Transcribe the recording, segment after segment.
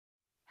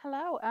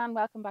Hello and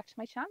welcome back to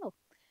my channel.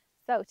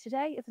 So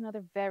today is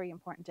another very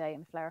important day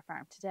in the flower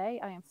farm. Today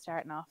I am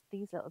starting off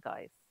these little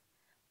guys.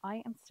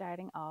 I am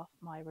starting off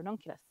my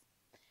ranunculus.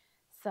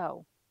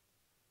 So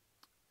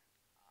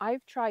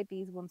I've tried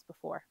these ones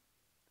before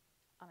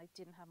and I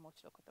didn't have much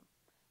luck with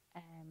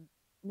them.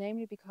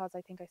 Namely because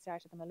I think I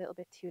started them a little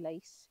bit too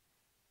late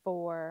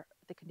for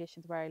the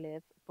conditions where I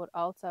live, but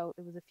also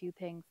there was a few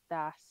things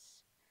that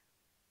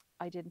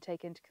I didn't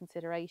take into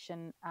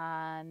consideration,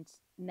 and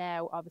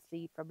now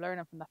obviously from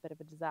learning from that bit of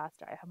a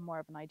disaster I have more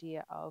of an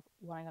idea of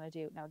what I'm going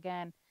to do. Now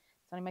again,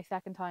 it's only my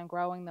second time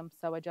growing them,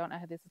 so I don't know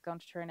how this is going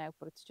to turn out,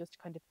 but it's just to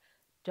kind of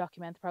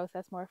document the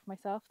process more for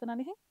myself than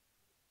anything.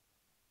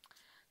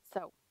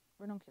 So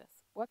ranunculus,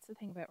 what's the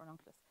thing about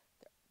ranunculus?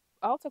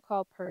 They're also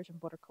called Persian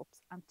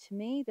buttercups, and to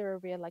me they're a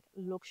real like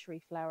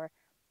luxury flower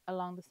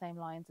along the same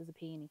lines as a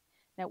peony.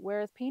 Now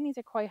whereas peonies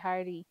are quite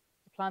hardy,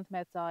 plant them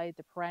outside,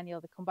 they're perennial,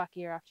 they come back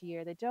year after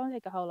year, they don't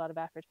take a whole lot of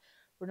effort.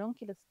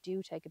 Ranunculus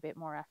do take a bit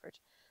more effort.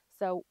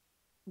 So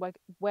like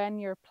when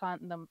you're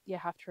planting them, you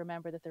have to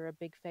remember that they're a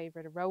big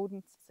favorite of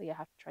rodents, so you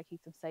have to try to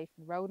keep them safe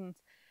from rodents.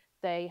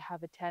 They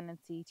have a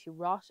tendency to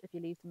rot if you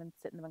leave them and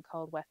sitting them in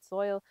cold wet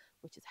soil,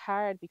 which is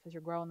hard because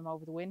you're growing them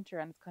over the winter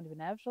and it's kind of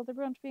inevitable they're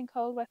going to be in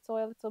cold wet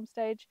soil at some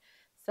stage.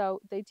 So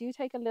they do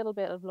take a little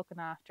bit of looking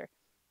after.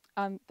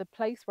 The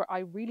place where I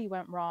really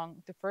went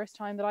wrong the first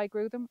time that I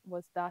grew them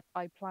was that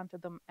I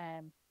planted them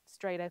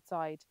straight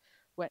outside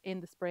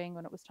in the spring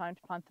when it was time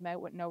to plant them out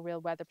with no real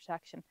weather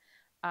protection.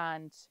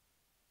 And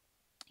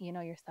you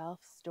know yourself,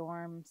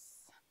 storms,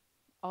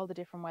 all the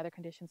different weather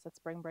conditions that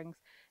spring brings,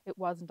 it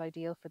wasn't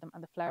ideal for them,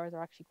 and the flowers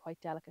are actually quite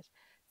delicate.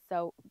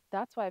 So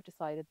that's why I've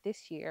decided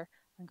this year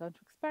I'm going to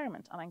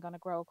experiment and I'm going to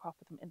grow a crop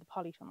of them in the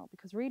polytunnel,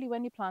 because really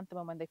when you plant them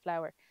and when they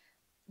flower,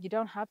 you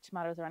don't have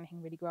tomatoes or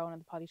anything really growing in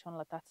the polytunnel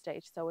at that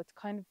stage. So it's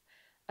kind of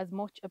as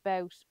much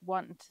about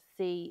wanting to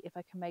see if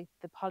I can make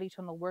the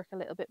polytunnel work a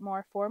little bit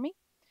more for me.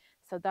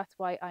 So that's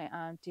why I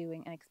am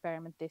doing an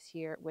experiment this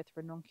year with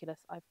ranunculus.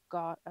 I've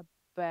got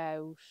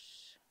about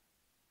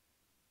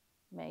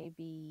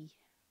maybe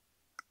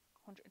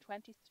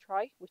 120 to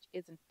try, which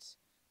isn't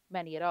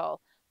many at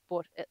all,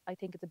 but I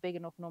think it's a big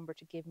enough number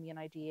to give me an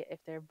idea if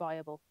they're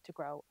viable to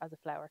grow as a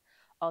flower.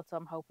 Also,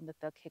 I'm hoping that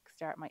they'll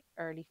kickstart my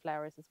early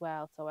flowers as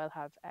well, so I'll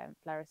have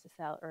flowers to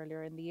sell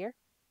earlier in the year.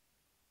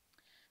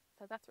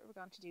 So that's what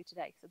we're going to do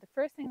today. So the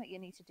first thing that you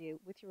need to do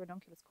with your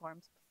ranunculus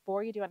corms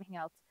before you do anything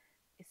else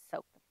is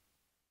soak them.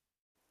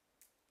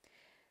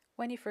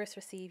 When you first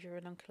receive your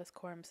ranunculus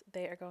corms,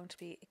 they are going to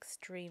be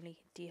extremely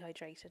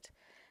dehydrated.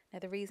 Now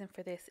the reason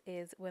for this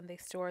is when they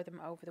store them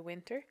over the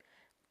winter,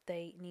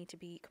 they need to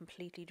be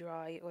completely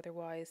dry,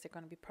 otherwise they're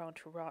going to be prone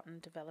to rotten,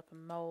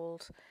 developing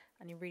mold,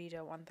 and you really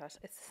don't want that.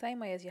 It's the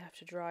same way as you have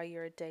to dry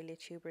your dahlia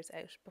tubers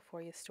out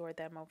before you store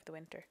them over the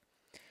winter.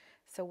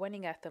 So when you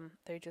get them,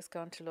 they're just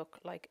going to look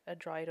like a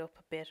dried up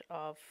bit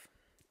of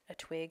a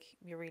twig.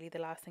 You're really, the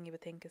last thing you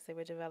would think is they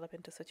would develop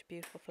into such a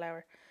beautiful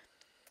flower.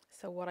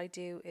 So what I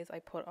do is I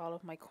put all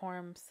of my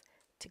corms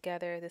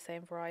together, the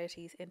same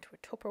varieties, into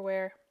a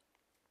Tupperware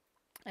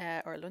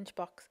or a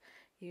lunchbox.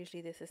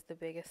 Usually this is the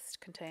biggest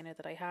container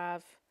that I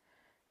have,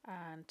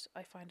 and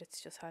I find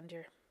it's just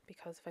handier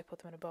because if I put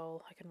them in a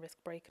bowl I can risk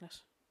breaking it.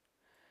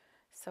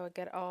 So I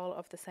get all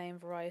of the same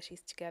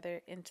varieties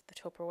together into the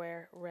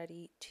Tupperware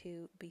ready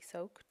to be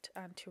soaked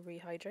and to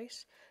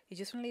rehydrate. You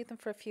just want to leave them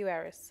for a few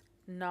hours,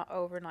 not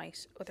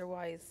overnight,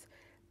 otherwise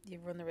you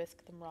run the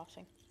risk of them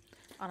rotting.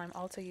 And I'm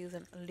also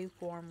using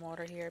lukewarm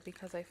water here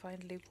because I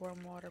find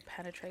lukewarm water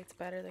penetrates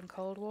better than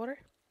cold water.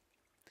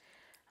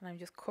 And I'm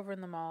just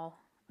covering them all,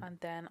 and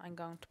then I'm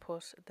going to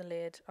put the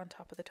lid on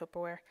top of the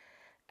Tupperware.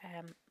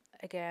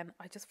 Again,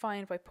 I just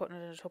find by putting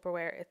it in a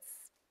Tupperware it's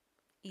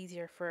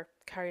easier for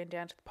carrying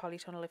down to the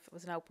polytunnel. If it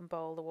was an open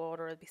bowl, the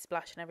water would be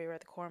splashing everywhere,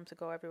 the corms would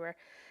go everywhere.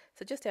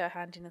 So just out of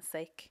handiness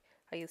sake,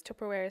 I use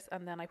Tupperwares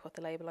and then I put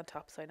the label on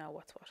top so I know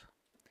what's what.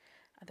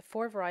 And the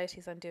 4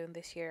 varieties I'm doing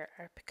this year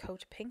are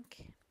Picot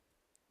Pink.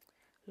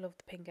 Love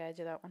the pink edge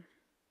of that one.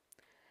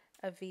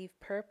 Aviv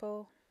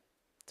Purple.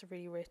 It's a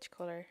really rich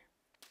colour.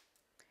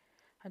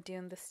 I'm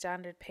doing the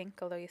standard pink,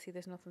 although you see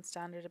there's nothing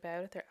standard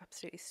about it. They're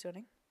absolutely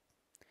stunning.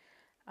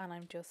 And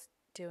I'm just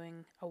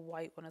doing a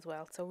white one as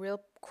well. So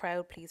real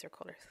crowd pleaser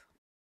colours.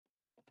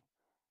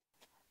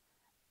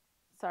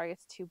 Sorry,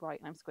 it's too bright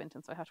and I'm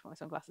squinting, so I have to put my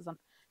sunglasses on.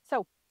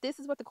 So this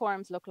is what the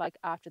corms look like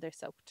after they're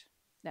soaked.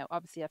 Now,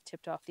 obviously I've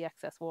tipped off the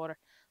excess water,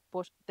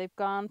 but they've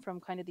gone from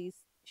kind of these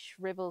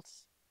shriveled,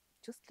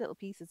 just little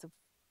pieces of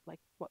like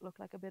what look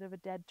like a bit of a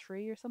dead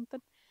tree or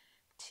something,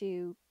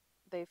 to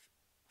they've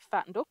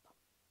fattened up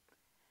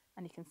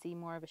and you can see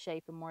more of a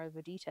shape and more of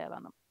a detail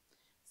on them.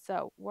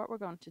 So what we're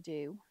going to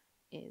do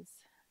is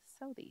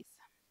sow these.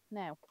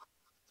 Now,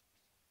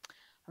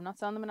 I'm not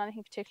sowing them in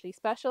anything particularly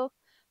special.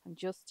 I'm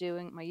just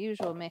doing my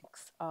usual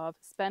mix of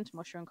spent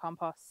mushroom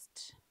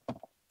compost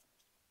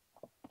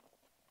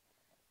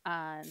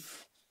and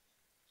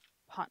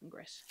pot and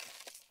grit.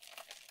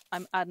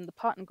 I'm adding the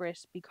pot and grit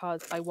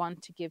because I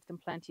want to give them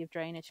plenty of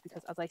drainage,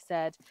 because as I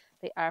said,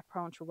 they are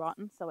prone to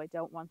rotten, so I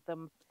don't want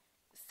them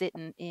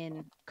sitting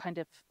in kind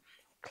of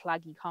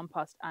claggy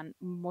compost, and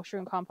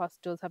mushroom compost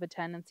does have a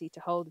tendency to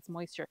hold its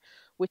moisture,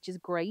 which is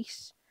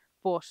great,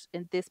 but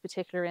in this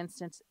particular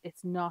instance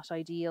it's not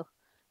ideal.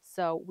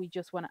 So we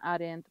just want to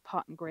add in the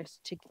pot and grit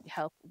to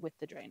help with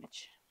the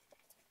drainage.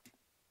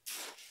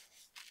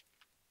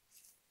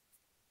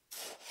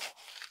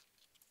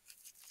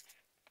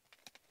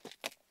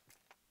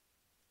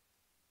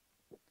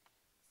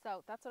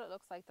 So that's what it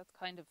looks like. That's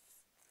kind of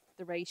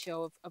the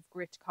ratio of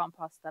grit to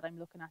compost that I'm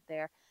looking at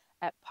there.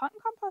 Pot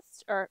and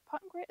compost, or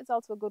pot and grit, is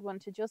also a good one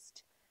to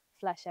just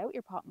flesh out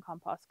your pot and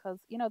compost, because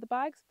you know the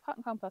bags of pot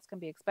and compost can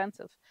be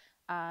expensive,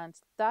 and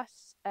that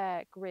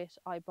grit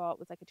I bought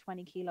was like a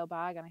 20 kilo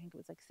bag, and I think it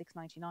was like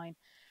 $6.99.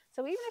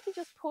 So even if you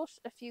just put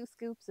a few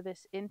scoops of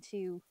it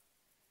into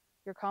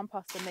your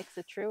compost and mix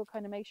it through, it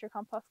kind of makes your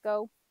compost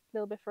go a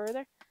little bit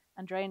further.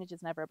 And drainage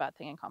is never a bad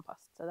thing in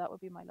compost, so that would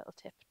be my little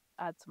tip.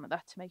 Add some of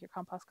that to make your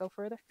compost go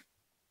further.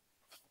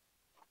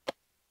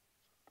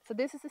 So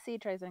this is the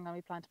seed trays I'm going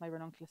to be planting my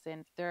ranunculus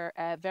in. They're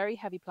very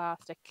heavy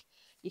plastic.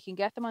 You can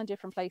get them on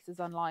different places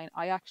online.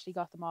 I actually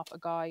got them off a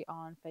guy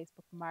on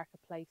Facebook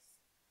Marketplace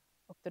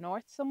up the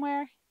north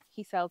somewhere.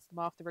 He sells them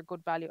off. They were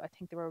good value. I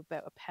think they were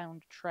about £1 a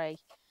tray.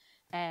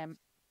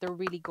 They're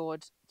really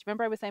good. Do you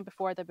remember I was saying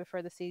before that I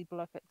prefer the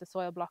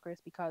soil blockers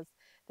because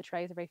the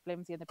trays are very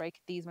flimsy and they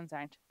break? These ones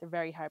aren't. They're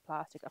very hard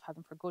plastic. I've had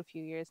them for a good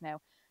few years now.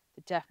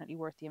 They're definitely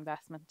worth the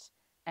investment.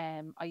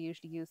 I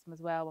usually use them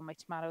as well when my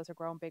tomatoes are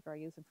growing bigger. I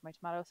use them for my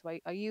tomatoes, so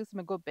I use them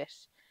a good bit.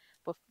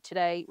 But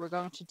today we're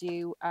going to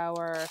do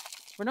our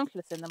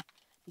ranunculus in them,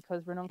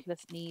 because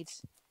ranunculus need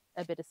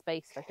a bit of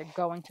space. Like, they're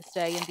going to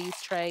stay in these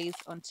trays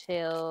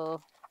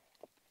until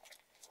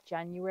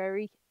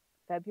January,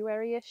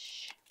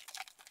 February-ish.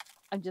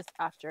 I'm just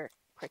after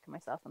pricking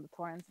myself on the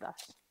thorns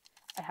that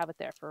I have it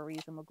there for a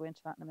reason. We'll go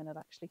into that in a minute,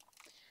 actually.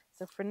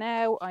 So for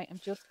now, I am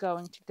just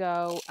going to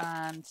go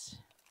and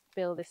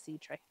fill this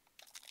seed tray.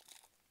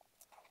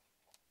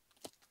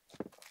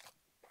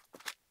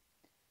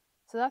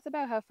 So that's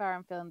about how far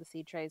I'm filling the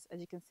seed trays.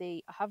 As you can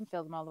see, I haven't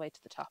filled them all the way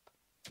to the top.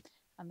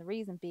 And the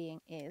reason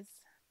being is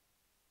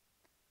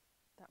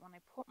that when I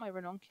put my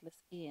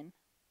ranunculus in,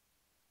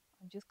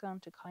 I'm just going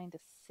to kind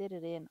of sit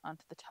it in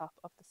onto the top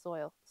of the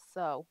soil.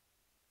 So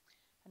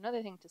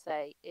another thing to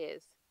say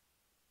is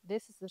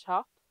this is the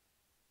top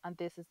and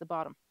this is the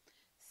bottom.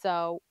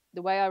 So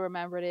the way I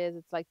remember it is,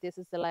 it's like this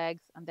is the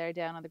legs and they're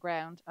down on the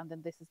ground, and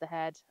then this is the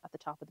head at the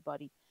top of the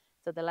body.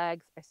 So the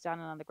legs are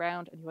standing on the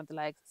ground and you want the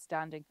legs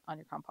standing on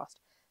your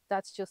compost.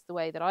 That's just the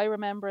way that I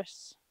remember it.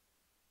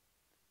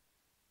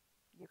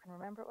 You can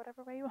remember it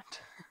whatever way you want.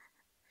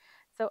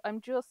 So I'm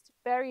just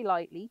very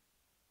lightly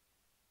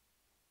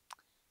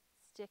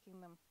sticking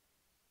them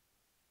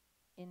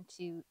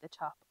into the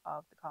top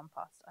of the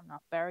compost. I'm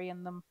not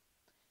burying them,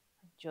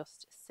 I'm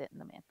just sitting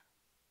them in.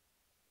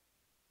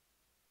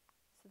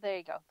 So there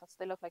you go. That's what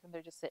they look like when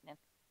they're just sitting in.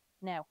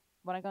 Now,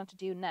 what I'm going to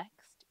do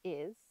next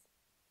is,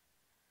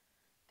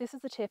 this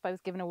is a tip I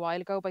was given a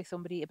while ago by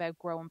somebody about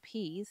growing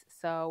peas.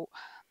 So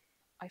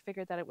I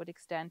figured that it would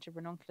extend to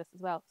ranunculus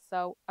as well.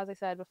 So as I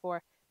said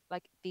before,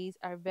 like, these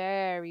are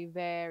very,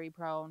 very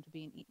prone to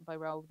being eaten by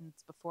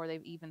rodents before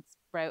they've even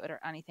sprouted or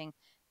anything.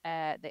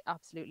 They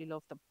absolutely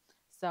love them.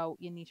 So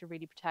you need to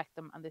really protect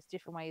them, and there's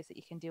different ways that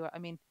you can do it. I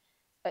mean,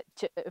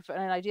 if in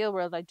an ideal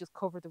world, I'd just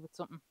cover them with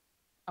something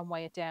and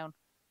weigh it down.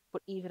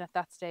 But even at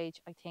that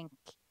stage, I think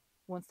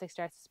once they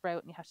start to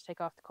sprout and you have to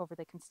take off the cover,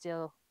 they can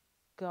still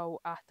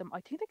go at them. I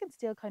think they can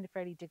still kind of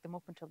fairly dig them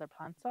up until they're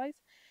plant size.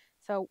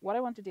 So what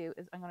I want to do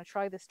is I'm going to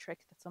try this trick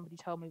that somebody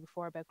told me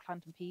before about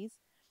planting peas.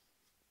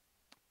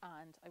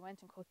 And I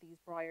went and cut these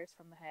briars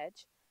from the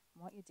hedge.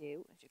 And what you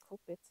do is you cut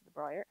bits of the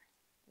briar.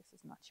 This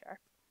is not sharp.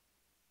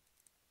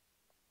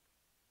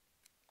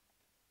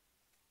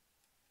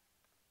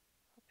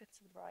 Cut bits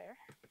of the briar.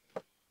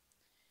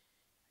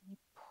 And you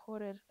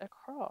put it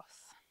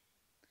across.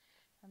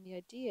 And the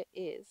idea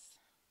is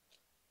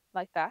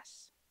like that.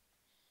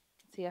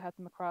 See, I have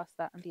them across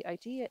that, and the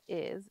idea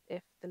is,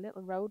 if the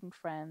little rodent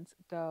friends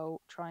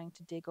go trying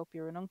to dig up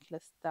your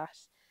ranunculus, that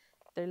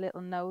their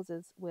little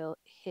noses will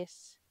hit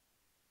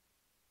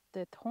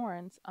the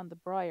thorns on the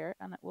briar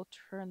and it will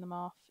turn them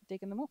off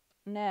digging them up.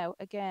 Now,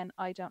 again,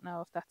 I don't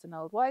know if that's an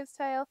old wives'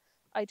 tale.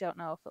 I don't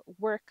know if it'll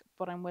work,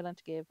 but I'm willing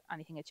to give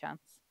anything a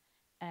chance.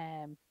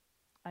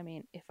 I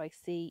mean, if I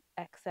see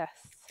excess,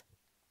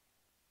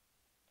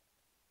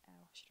 I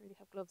should really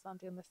have gloves on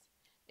doing this.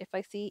 If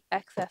I see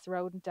excess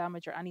rodent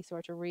damage or any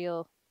sort of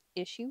real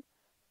issue,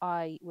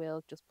 I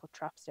will just put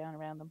traps down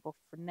around them. But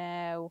for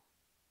now,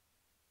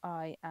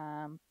 I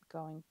am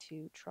going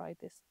to try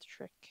this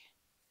trick.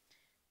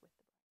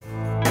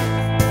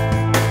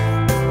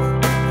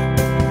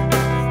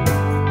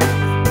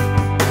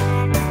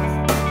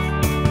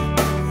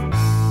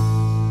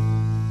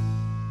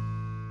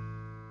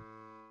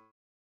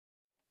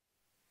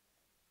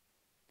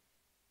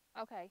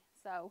 Okay,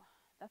 so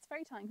that's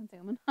very time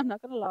consuming. I'm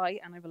not going to lie,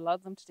 and I have a lot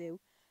of them to do.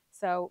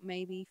 So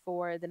maybe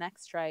for the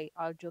next tray,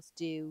 I'll just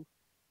do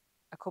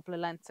a couple of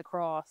lengths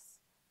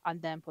across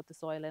and then put the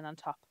soil in on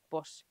top.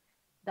 But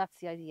that's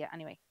the idea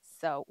anyway.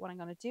 So what I'm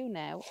going to do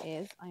now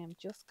is I am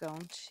just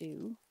going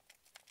to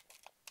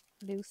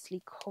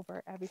loosely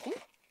cover everything.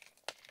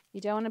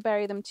 You don't want to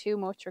bury them too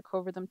much or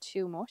cover them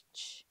too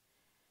much.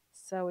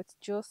 So it's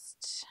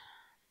just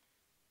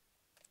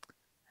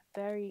a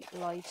very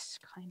light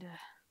kind of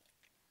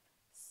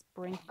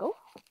sprinkle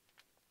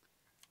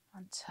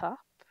on top.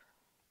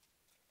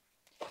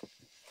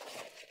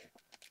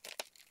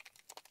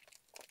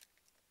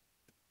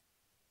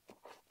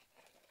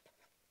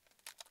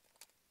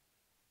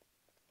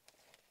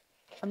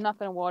 I'm not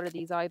going to water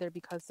these either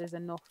because there's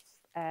enough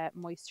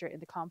moisture in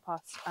the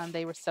compost, and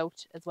they were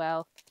soaked as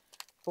well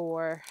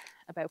for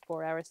about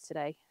 4 hours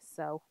today.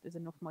 So there's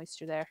enough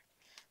moisture there.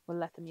 We'll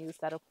let them use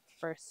that up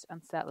first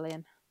and settle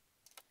in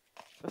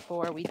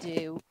before we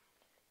do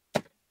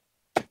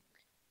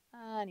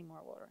any more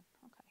watering.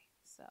 Okay,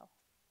 so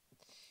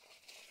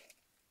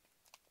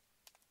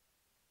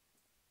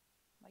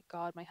my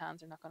God, my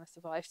hands are not going to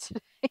survive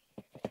today.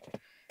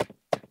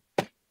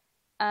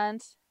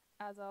 And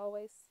as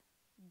always,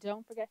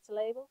 don't forget to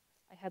label.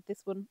 I had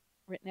this one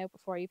written out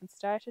before I even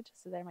started,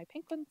 so they're my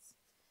pink ones.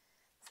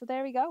 So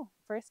there we go,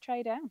 first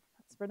tray down.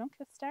 That's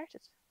Ranunculus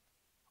started.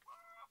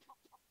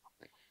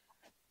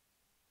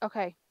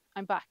 Okay,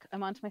 I'm back.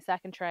 I'm onto my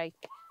second tray.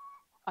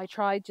 I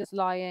tried just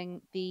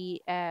lying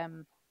the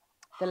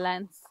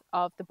lengths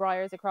of the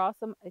briars across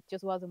them. It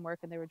just wasn't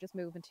working. They were just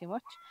moving too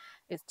much.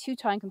 It's too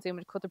time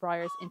consuming to cut the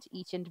briars into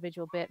each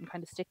individual bit and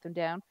kind of stick them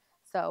down.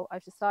 So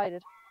I've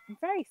decided, I'm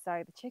very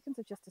sorry, the chickens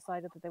have just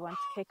decided that they want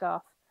to kick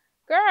off.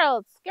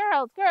 Girls,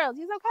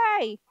 he's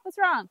okay. What's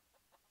wrong?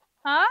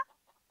 Huh?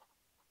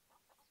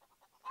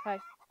 Okay.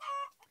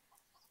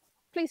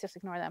 Please just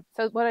ignore them.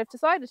 So what I've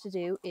decided to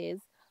do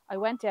is I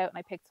went out and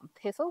I picked some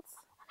thistles.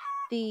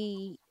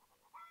 The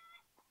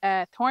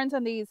thorns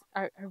on these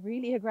are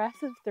really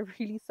aggressive. They're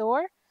really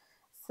sore.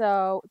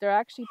 So they're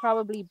actually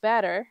probably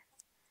better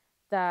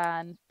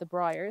than the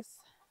briars.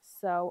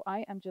 So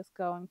I am just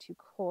going to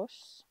cut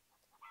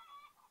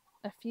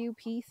a few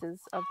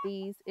pieces of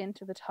these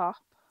into the top.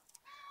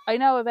 I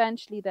know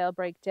eventually they'll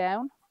break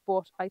down,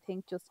 but I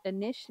think just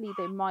initially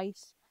they might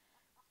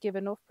give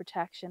enough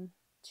protection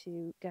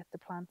to get the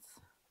plants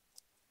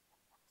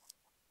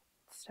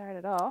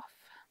started off.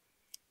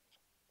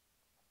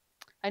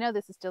 I know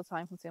this is still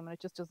time consuming.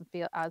 It just doesn't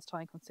feel as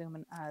time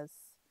consuming as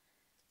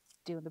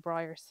doing the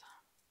briars.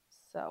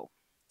 So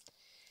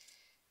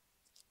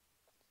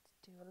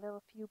do a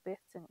little few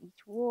bits in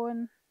each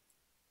one.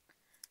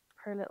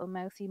 Poor little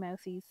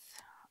mousies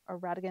or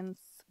radigans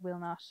will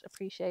not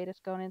appreciate it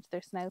going into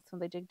their snouts when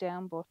they dig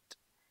down, but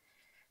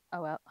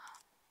oh well,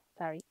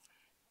 sorry.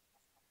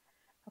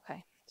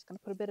 Okay, just going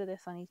to put a bit of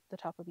this on the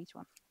top of each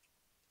one.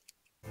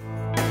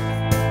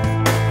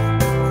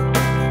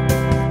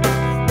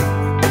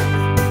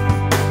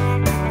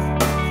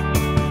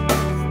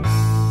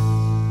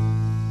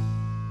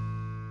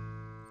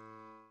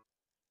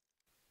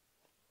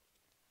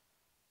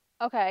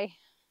 Okay,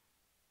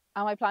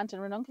 am I planting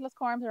ranunculus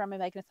corms or am I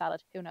making a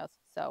salad? Who knows?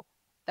 So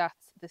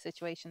that's the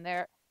situation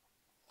there.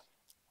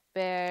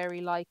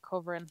 Very light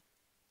covering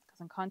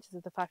because I'm conscious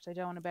of the fact I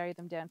don't want to bury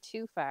them down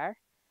too far.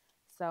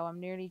 So I'm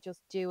nearly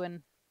just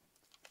doing,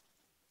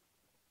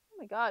 oh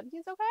my God,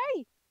 he's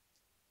okay.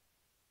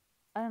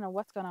 I don't know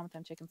what's going on with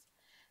them chickens.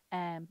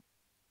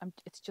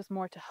 It's just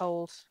more to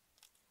hold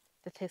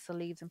the thistle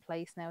leaves in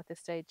place now at this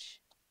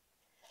stage.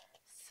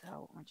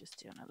 So I'm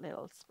just doing a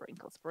little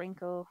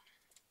sprinkle.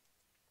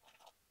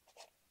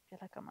 I feel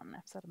like I'm on an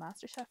episode of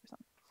MasterChef or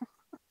something.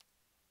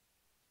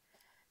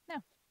 No,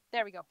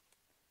 there we go.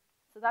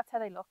 So that's how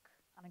they look,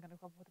 and I'm going to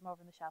go put them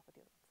over in the shelf with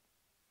the other ones.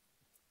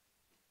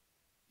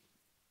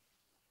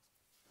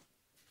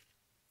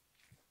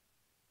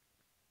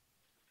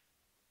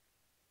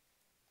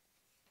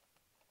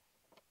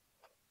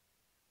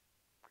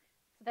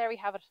 So there we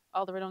have it.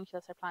 All the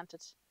ranunculus are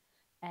planted.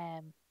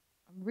 I'm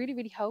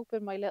really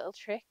hoping my little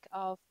trick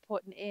of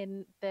putting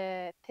in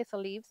the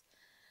thistle leaves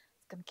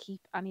is going to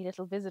keep any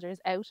little visitors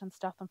out and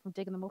stop them from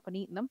digging them up and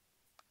eating them.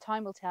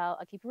 Time will tell.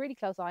 I'll keep a really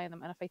close eye on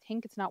them, and if I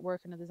think it's not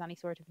working or there's any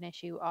sort of an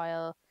issue,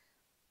 I'll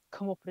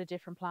come up with a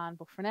different plan.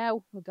 But for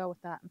now, we'll go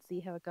with that and see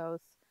how it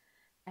goes.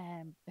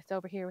 It's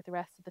over here with the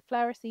rest of the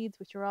flower seeds,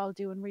 which are all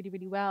doing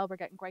really well. We're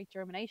getting great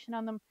germination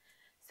on them.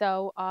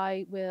 So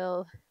I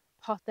will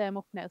pot them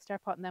up now,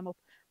 start potting them up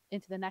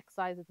into the next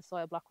size of the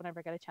soil block whenever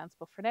I get a chance.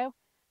 But for now,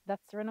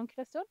 that's the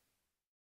ranunculus done.